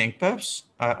Pozzo is saying, perhaps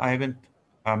I haven't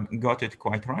got it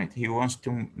quite right. He wants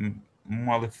to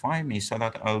mollify me so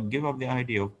that I'll give up the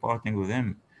idea of parting with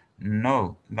him.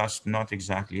 No, that's not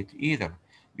exactly it either.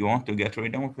 You want to get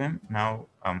rid of him? Now,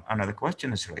 another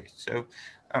question is raised. So,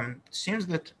 it seems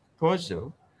that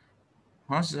Pozzo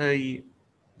has a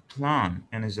plan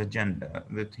in his agenda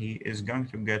that he is going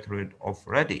to get rid of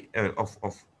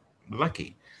of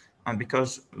Lucky, and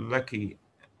because Lucky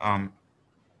um,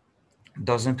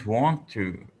 doesn't want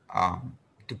to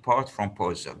part from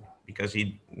Pozzo because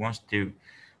he wants to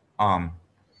um,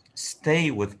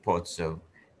 stay with Pozzo.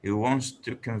 He wants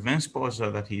to convince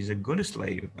Pozzo that he's a good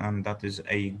slave and that is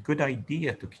a good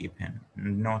idea to keep him,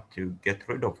 not to get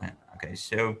rid of him. Okay,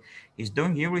 so he's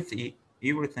doing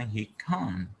everything he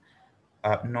can,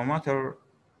 no matter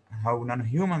how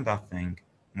non-human that thing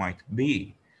might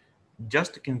be,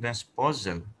 just to convince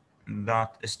Pozzo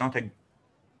that it's not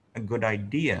a good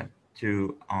idea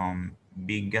to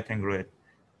be getting rid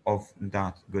of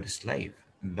that good slave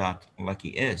that Lucky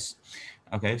is.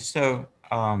 Okay, so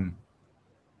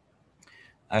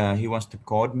he wants to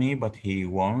code me, but he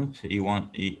won't.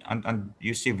 And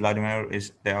you see, Vladimir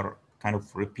is they are kind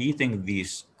of repeating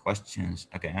these questions.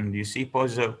 Okay, and you see,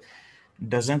 Pozzo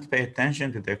doesn't pay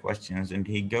attention to their questions, and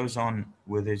he goes on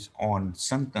with his own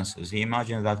sentences. He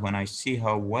imagines that when I see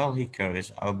how well he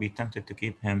carries, I'll be tempted to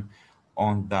keep him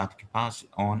on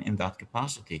in that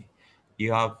capacity.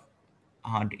 You have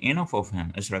had enough of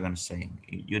him, Isragan is saying.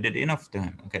 You did enough to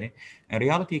him, okay? In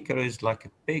reality, Kiro is like a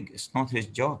pig. It's not his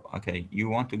job, okay? You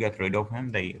want to get rid of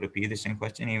him. They repeat the same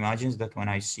question. He imagines that when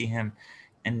I see him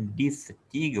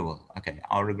indefatigable, okay,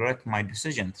 I'll regret my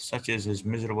decision, such as his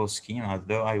miserable scheme, as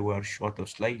though I were short of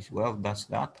slaves. Well, that's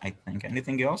that, I think.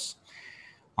 Anything else?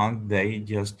 And they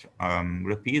just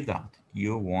repeat that.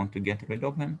 You want to get rid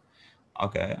of him?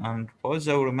 Okay, and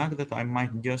also remark that I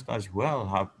might just as well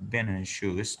have been in his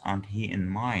shoes and he in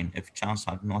mine if chance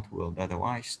had not willed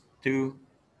otherwise. To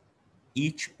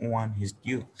each one his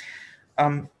due.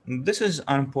 This is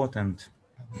an important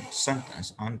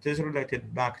sentence, and it is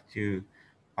related back to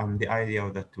the idea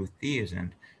of the two thieves.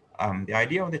 And the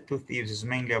idea of the two thieves is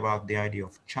mainly about the idea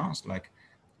of chance, like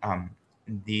um,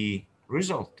 the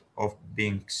result of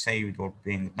being saved or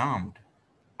being damned.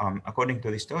 According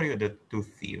to the story of the two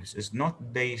thieves, is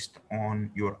not based on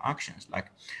your actions.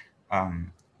 Like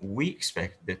um, we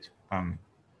expect that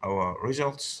our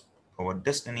results, our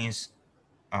destinies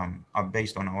are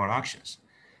based on our actions,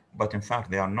 but in fact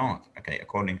they are not. Okay,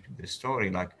 according to the story,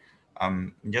 like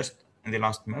just in the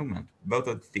last moment, both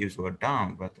of the thieves were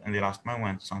down, but in the last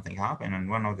moment something happened, and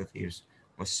one of the thieves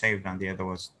was saved, and the other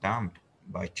was damned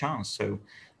by chance. So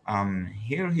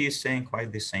here he is saying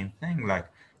quite the same thing, like,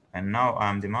 and now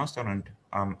I'm the master and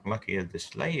I'm lucky as the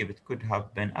slave. It could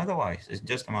have been otherwise. It's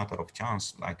just a matter of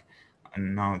chance, like,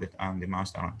 and now that I'm the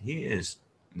master and he is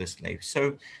the slave.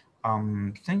 So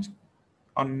things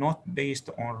are not based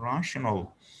on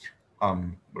rational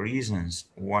reasons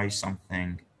why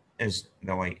something is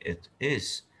the way it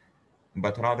is,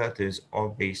 but rather it is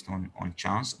all based on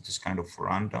chance. It is kind of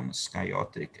random, it's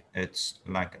chaotic. It's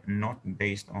like not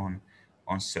based on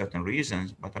certain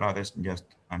reasons, but rather it's just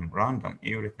random.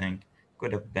 Everything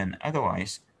could have been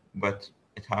otherwise, but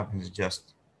it happens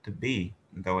just to be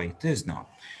the way it is now.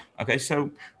 Okay,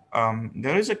 so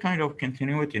there is a kind of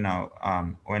continuity now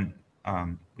when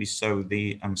we saw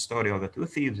the story of the two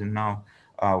thieves, and now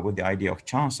with the idea of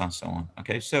chance and so on.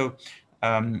 Okay, so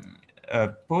um,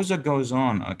 Posa goes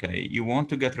on, okay, you want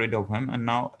to get rid of him, and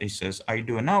now he says, I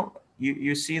do. Now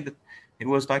you see that he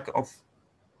was like of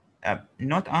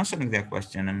not answering their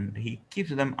question, and he keeps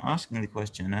them asking the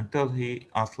question until he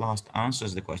at last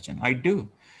answers the question, I do.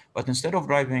 But instead of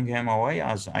driving him away,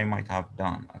 as I might have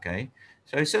done, okay,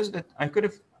 so he says that I could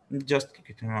have just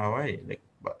kicked him away, like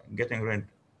getting rid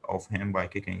of him by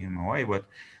kicking him away, but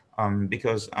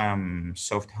because I'm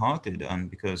soft-hearted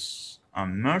and because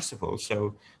I'm merciful,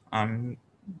 so I'm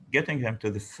getting him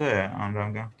to the fair and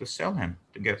I'm going to sell him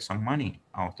to get some money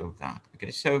out of that.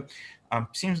 Okay, so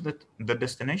seems that the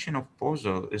destination of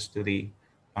Pozo is to the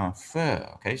fair.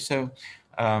 Okay, so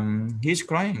he's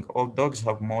crying. All dogs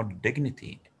have more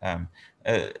dignity, uh,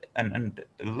 and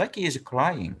Lucky is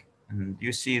crying, and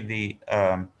you see the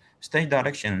stage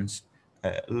directions.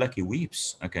 Lucky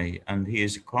weeps. Okay, and he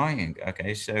is crying.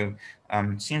 Okay, so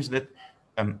seems that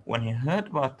when he heard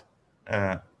about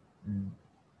uh,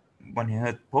 when he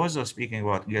heard Pozo speaking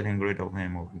about getting rid of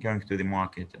him or going to the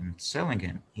market and selling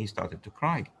him, he started to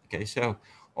cry. Okay, so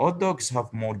all dogs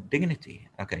have more dignity.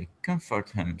 Okay, comfort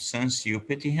him since you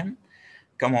pity him.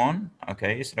 Come on.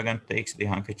 Okay, Sragan takes the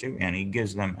handkerchief and he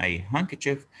gives them a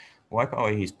handkerchief. Wipe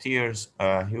away his tears.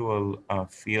 He will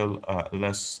feel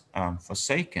less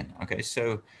forsaken. Okay,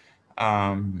 so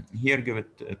here, give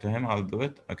it to him. I'll do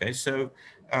it. Okay, so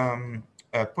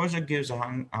Pozo gives a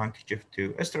handkerchief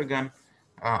to Estragan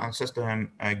and says to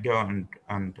him, go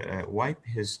and wipe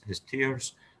his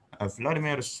tears.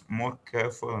 Vladimir is more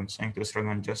careful and saying to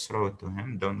Estragan, just throw it to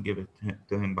him, don't give it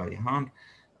to him by the hand.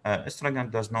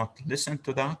 Estragan does not listen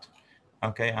to that,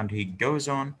 okay, and he goes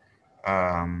on.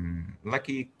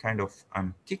 Lucky kind of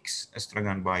kicks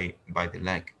Estragan by the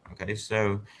leg, okay,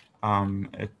 so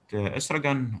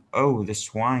Estragan, oh, the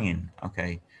swine,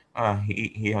 okay,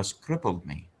 he has crippled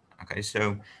me, okay,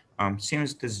 so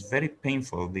seems it is very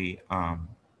painful, the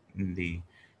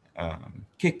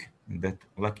kick that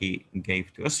Lucky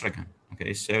gave to Estragan.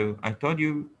 Okay, so I told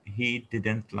you he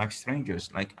didn't like strangers.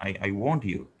 Like I warned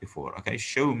you before. Okay,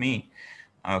 show me.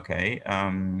 Okay,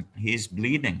 he's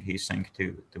bleeding. He's saying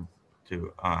to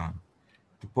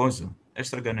Pozo.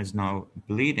 Estragan is now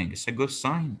bleeding. It's a good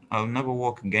sign. I'll never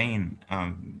walk again.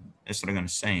 Estragan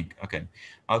is saying, okay,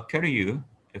 I'll carry you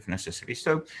if necessary.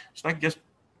 So it's like just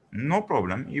no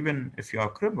problem. Even if you are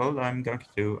crippled, I'm going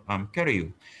to carry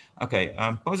you. Okay,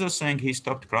 Pozo is saying he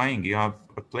stopped crying. You have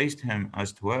replaced him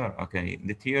as it were. Okay,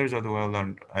 the tears of the world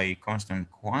are a constant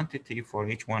quantity for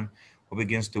each one who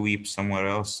begins to weep somewhere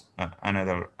else.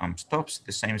 Another stops.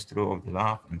 The same is true of the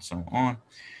laugh and so on.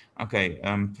 Okay,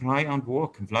 try and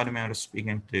walk. Vladimir is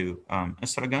speaking to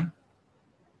Estragan.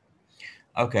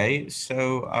 Okay,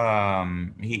 so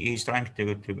he's trying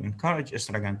to encourage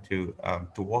Estragan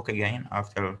to walk again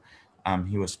after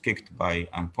he was kicked by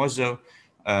Pozzo,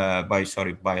 by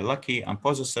sorry by Lucky. And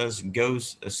Pozzo says,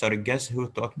 "Goes sorry, guess who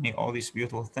taught me all these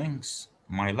beautiful things?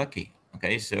 My Lucky."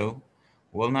 Okay, so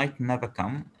will night never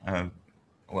come?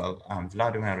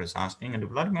 Vladimir is asking, and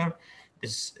Vladimir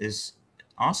is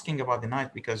asking about the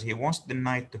night because he wants the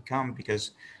night to come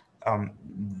because um,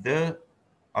 the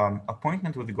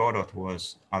appointment with Godot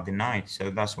was at the night,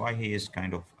 so that's why he is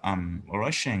kind of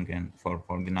rushing in for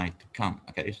the night to come.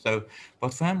 Okay, so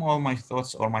but for him, all my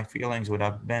thoughts or my feelings would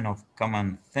have been of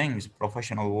common things,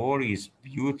 professional worries,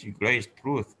 beauty, grace,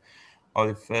 truth, or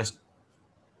the first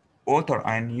author.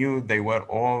 I knew they were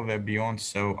all the beyond,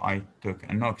 so I took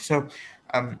a knock. So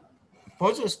um,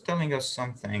 Pozo is telling us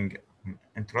something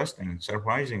interesting,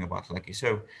 surprising about Lucky.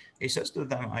 So he says to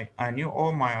them, I knew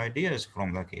all my ideas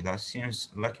from Lucky. That seems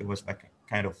Lucky was like a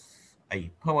kind of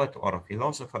a poet or a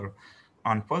philosopher.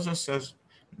 And Pozo says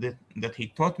that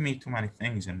he taught me too many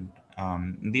things, and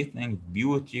these things,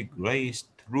 beauty, grace,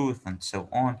 truth, and so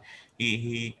on,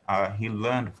 he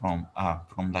learned from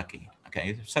Lucky.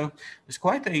 Okay, so it's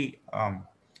quite a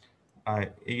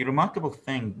remarkable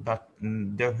thing that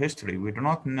their history, we do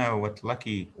not know what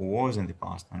Lucky was in the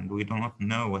past, and we do not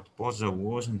know what Pozo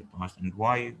was in the past, and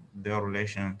why their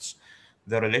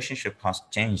relationship has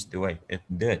changed the way it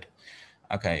did.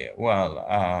 Okay, well,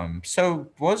 so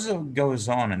Pozo goes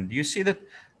on, and you see that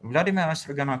Vladimir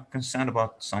Astragan are concerned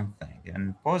about something,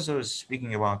 and Pozo is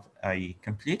speaking about a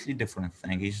completely different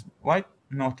thing. He's quite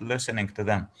not listening to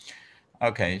them.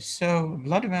 Okay, so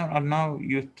Vladimir, and now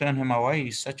you turn him away.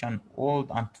 He's such an old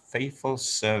and faithful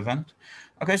servant.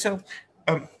 Okay, so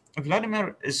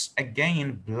Vladimir is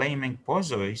again blaming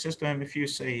Pozo. He says to him, if you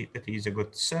say that he's a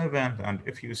good servant, and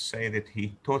if you say that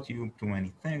he taught you too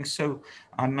many things, so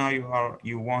and now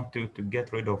you want to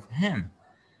get rid of him.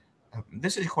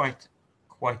 This is quite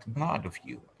bad of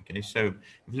you. Okay, so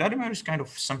Vladimir is kind of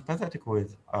sympathetic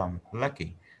with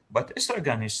Lucky, but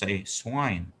Estragan is a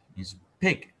swine, is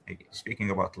pig.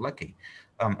 Speaking about Lucky,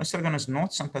 Estragan is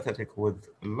not sympathetic with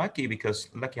Lucky because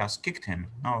Lucky has kicked him.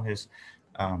 Now his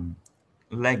um,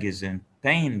 leg is in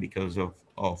pain because of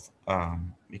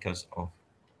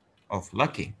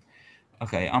Lucky.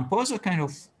 Okay, and Pozo kind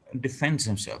of defends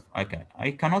himself. Okay,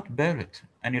 I cannot bear it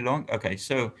any longer. Okay,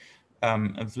 so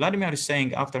Vladimir is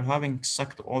saying after having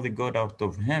sucked all the good out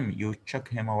of him, you chuck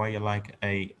him away like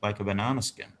a banana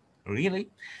skin. Really?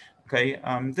 Okay,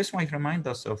 this might remind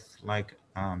us of like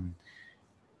um,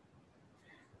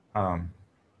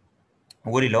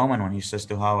 Woody Lohman when he says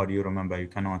to Howard, "You remember you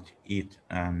cannot eat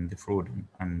the fruit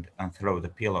and throw the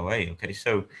peel away." Okay,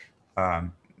 so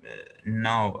um,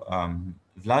 now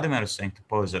Vladimir is saying to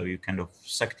Pozo, "You kind of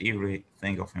sucked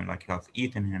everything of him, like you have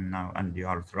eaten him now, and you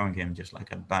are throwing him just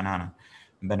like a banana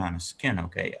skin."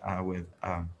 Okay, with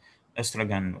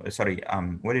Estragan, sorry,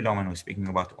 Woody Lohman was speaking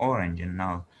about orange, and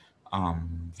now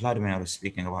Vladimir is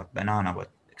speaking about banana, but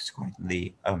it's quite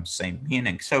the same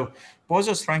meaning. So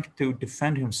Bozo's trying to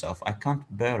defend himself. I can't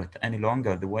bear it any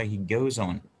longer. The way he goes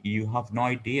on, you have no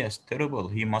idea. It's terrible.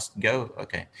 He must go.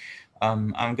 Okay,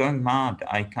 I'm going mad.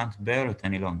 I can't bear it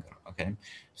any longer. Okay,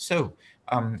 so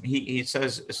he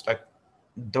says it's like,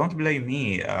 don't blame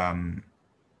me.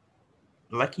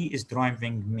 Lucky is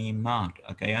driving me mad.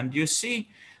 Okay, and you see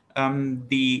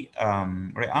the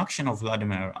reaction of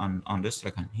Vladimir on this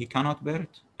second. He cannot bear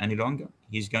it any longer.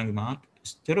 He's going mad.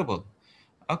 It's terrible.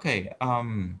 Okay.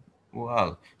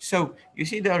 Well, so you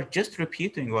see, they are just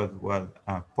repeating what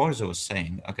Porzo was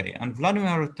saying. Okay, and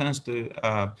Vladimir returns to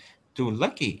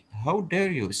Lucky. How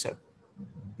dare you, sir?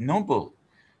 Noble,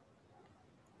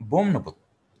 abominable,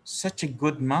 such a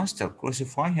good master,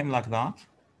 crucify him like that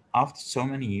after so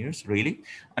many years, really?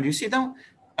 And you see now,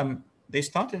 they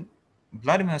started,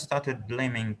 Vladimir started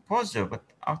blaming Porzo, but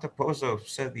after Porzo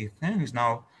said these things,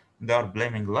 now they are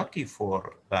blaming Lucky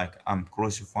for like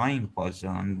crucifying Porzo,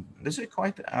 and this is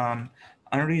quite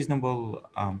unreasonable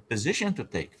position to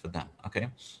take for them. Okay,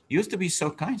 used to be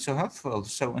so kind, so helpful,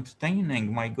 so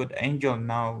entertaining, my good angel.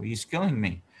 Now he's killing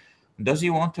me. Does he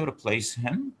want to replace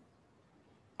him?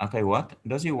 Okay, what?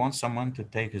 Does he want someone to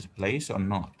take his place or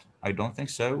not? I don't think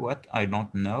so. What? I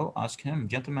don't know. Ask him.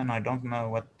 Gentlemen, I don't know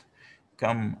what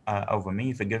come over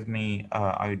me. Forgive me.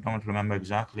 I don't remember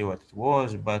exactly what it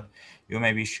was, but you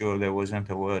may be sure there wasn't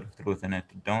a word of truth in it.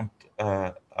 Don't.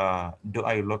 Do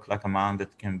I look like a man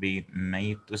that can be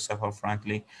made to suffer,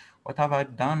 frankly? What have I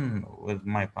done with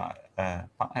my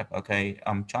pipe? Okay,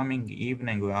 charming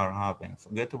evening we are having.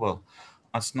 Forgettable.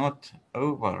 It's not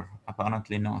over,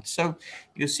 apparently not. So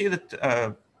you see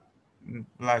that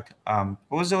like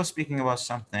Bozo speaking about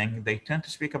something, they tend to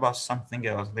speak about something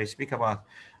else. They speak about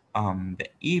the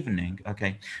evening,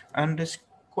 okay, and it's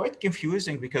quite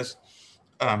confusing because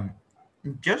um,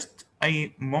 just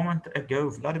a moment ago,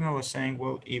 Vladimir was saying,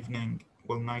 "Well, evening,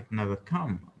 will night never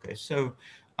come?" Okay, so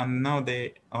and now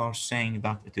they are saying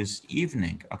that it is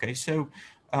evening. Okay, so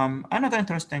another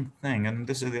interesting thing, and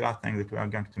this is the last thing that we are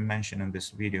going to mention in this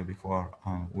video before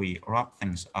we wrap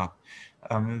things up,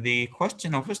 the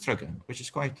question of Estragon, which is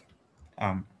quite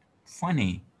um,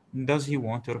 funny. Does he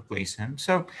want to replace him?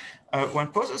 So when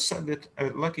Posa said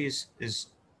that Lucky is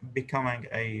becoming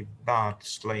a bad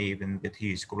slave and that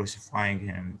he's crucifying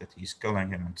him, that he's killing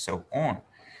him, and so on,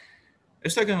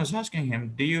 Estragon was asking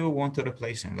him, "Do you want to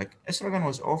replace him?" Like Estragon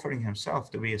was offering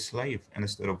himself to be a slave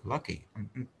instead of Lucky.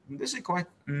 And this is quite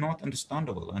not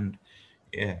understandable. And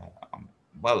yeah,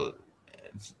 well,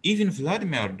 even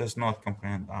Vladimir does not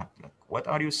comprehend that. Like, what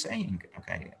are you saying?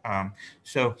 Okay,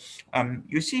 so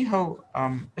you see how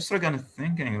Estragon is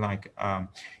thinking. Like,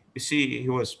 you see, he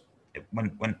was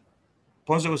when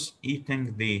Pozo was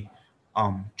eating the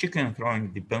chicken,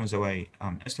 throwing the bones away.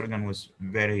 Estragon was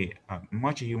very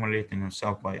much humiliating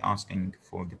himself by asking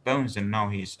for the bones, and now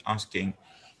he's asking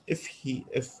if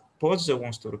Pozo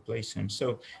wants to replace him.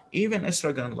 So even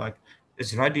Estragon like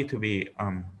is ready to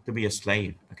be a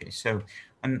slave. Okay, so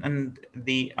and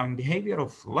the behavior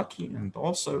of Lucky and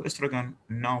also Estragon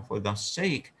now for that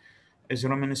sake is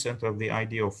reminiscent of the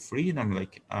idea of freedom.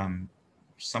 Like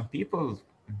some people,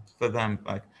 for them,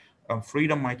 like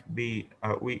freedom might be.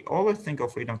 We always think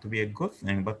of freedom to be a good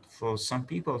thing, but for some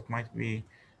people, it might be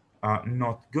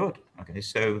not good. Okay,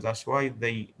 so that's why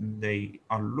they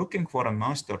are looking for a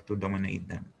master to dominate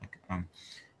them.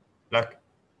 Like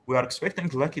we are expecting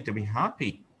Lucky to be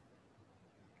happy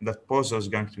that Pozo is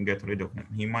going to get rid of him.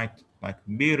 He might like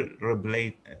be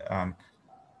um,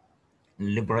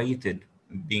 liberated,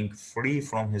 being free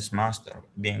from his master,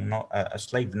 being not a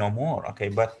slave no more. Okay,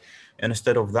 but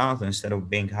instead of that, instead of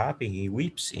being happy, he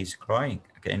weeps, he's crying.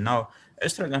 Okay, now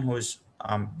Estragon, who is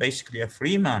basically a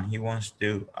free man, he wants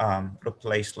to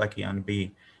replace Lucky and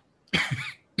be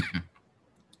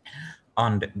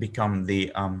and become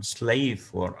the slave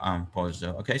for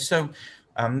Pozo. Okay, so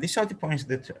these are the points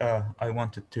that I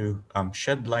wanted to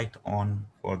shed light on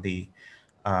for the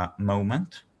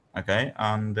moment. Okay,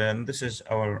 and this is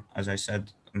our, as I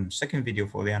said, second video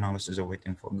for the analysis of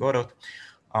waiting for Godot.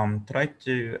 Try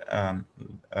to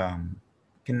um,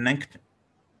 connect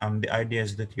the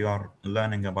ideas that you are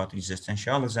learning about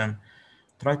existentialism.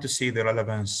 Try to see the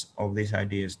relevance of these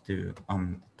ideas to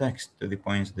text, to the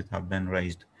points that have been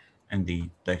raised in the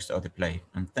text of the play.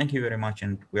 And thank you very much.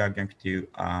 And we are going to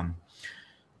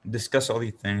discuss all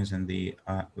these things in the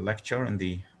lecture, in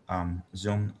the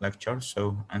Zoom lecture.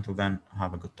 So until then,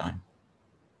 have a good time.